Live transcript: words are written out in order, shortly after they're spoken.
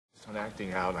on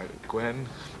acting out. Gwen,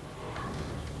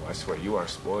 oh, I swear you are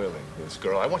spoiling this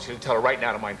girl. I want you to tell her right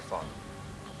now to mind her father.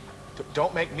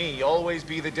 Don't make me always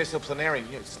be the disciplinarian.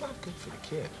 It's not good for the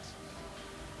kids.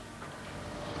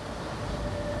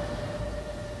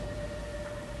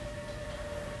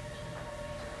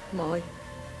 Molly.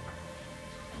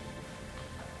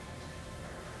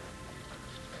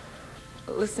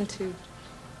 Listen to...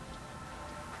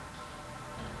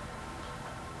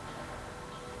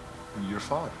 Your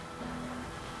father.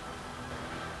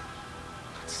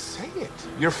 Say it.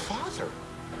 Your father.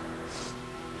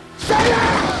 Say it!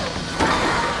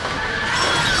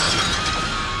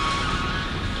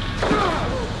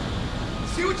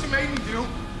 See what you made me do?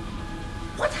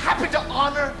 What happened to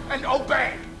honor and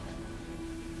obey?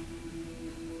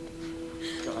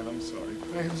 God, I'm sorry.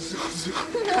 I am so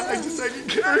sorry. I get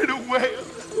carried away. I'm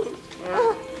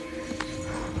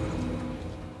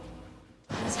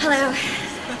so sorry. Hello.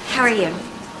 How are you?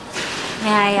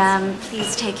 May I,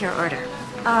 please take your order?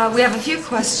 We have a few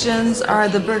questions. Are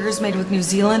the burgers made with New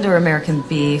Zealand or American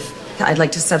beef? I'd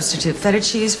like to substitute feta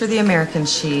cheese for the American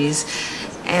cheese.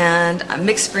 And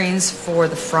mixed greens for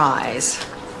the fries.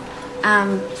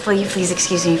 Will you please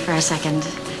excuse me for a second?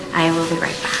 I will be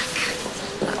right back.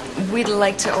 We'd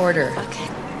like to order. Okay.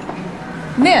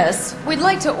 Miss, we'd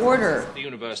like to order. The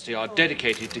university are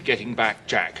dedicated to getting back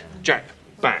Jack. Jack,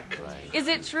 back. Is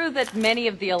it true that many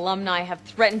of the alumni have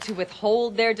threatened to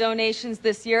withhold their donations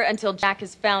this year until Jack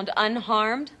is found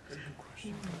unharmed?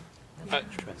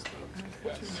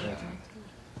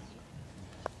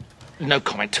 No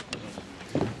comment.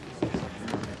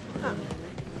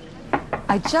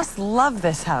 I just love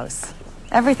this house.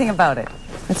 Everything about it.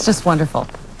 It's just wonderful.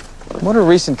 What are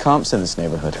recent comps in this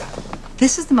neighborhood?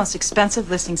 This is the most expensive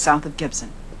listing south of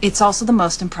Gibson. It's also the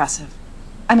most impressive.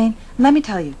 I mean, let me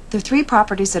tell you, there are 3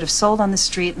 properties that have sold on the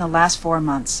street in the last 4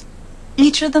 months.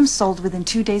 Each of them sold within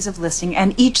 2 days of listing,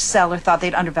 and each seller thought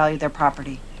they'd undervalued their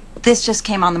property. This just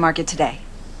came on the market today.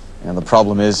 And the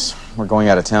problem is, we're going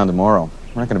out of town tomorrow.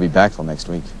 We're not going to be back till next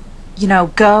week. You know,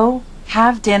 go,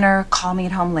 have dinner, call me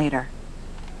at home later.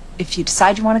 If you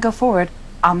decide you want to go forward,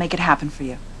 I'll make it happen for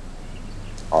you.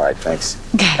 All right, thanks.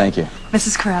 Okay. Thank you.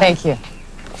 Mrs. Corral. Thank you.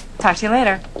 Talk to you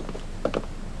later.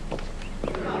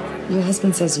 Your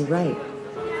husband says you write.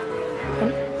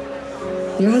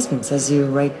 Your husband says you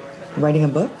writing a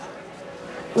book?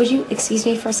 Would you excuse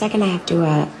me for a second? I have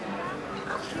to,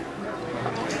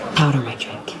 powder my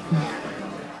drink.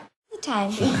 The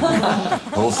time.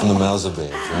 Both from the Mauser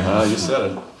band, right? You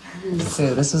said it.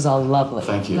 Sue, this was all lovely.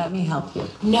 Thank you. Let me help you.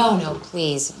 No,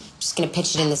 please. I'm just gonna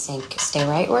pitch it in the sink. Stay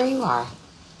right where you are.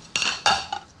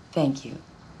 Thank you.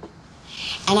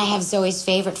 And I have Zoe's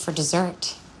favorite for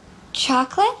dessert.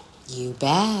 Chocolate? You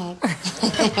bet.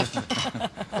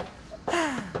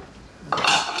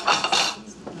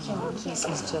 This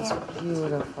is just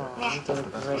beautiful. You did a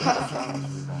great job.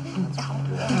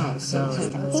 Oh, so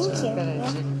Thank you.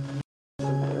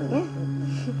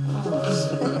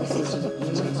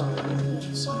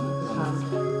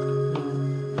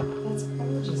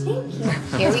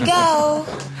 Here we go.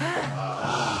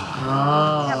 We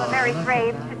have a very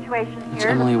grave situation here. It's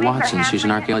Emily Watson. She's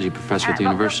an archaeology professor at the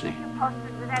university.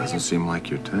 Doesn't seem like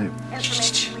your type.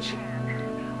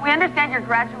 We understand your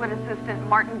graduate assistant,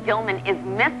 Martin Gilman, is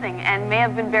missing and may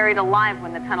have been buried alive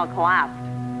when the tunnel collapsed.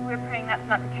 We're praying that's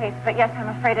not the case, but yes, I'm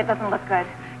afraid it doesn't look good.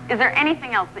 Is there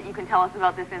anything else that you can tell us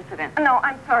about this incident? No,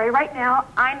 I'm sorry. Right now,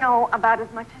 I know about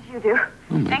as much as you do.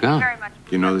 Oh, my Thank God. you very much.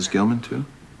 Do you know this Gilman, too?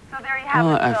 So there you have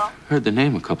Well, it, I've Phil. heard the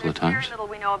name a couple of There's times. very little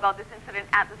we know about this incident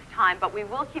at this time, but we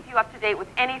will keep you up to date with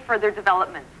any further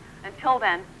developments. Until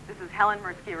then, this is Helen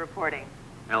Mirsky reporting.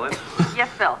 Ellen? Yes,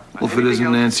 Phil. Well, if it isn't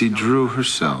Nancy Drew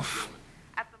herself.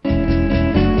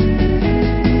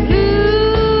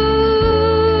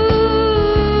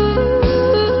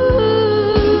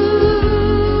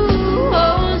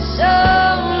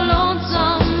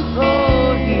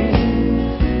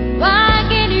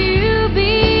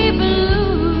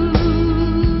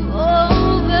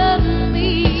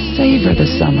 Savor the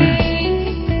summer.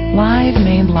 Live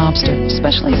Maine lobster,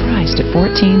 specially priced at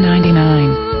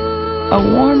 $14.99. A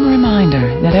warm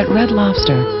reminder that at Red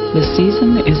Lobster, the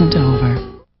season isn't over.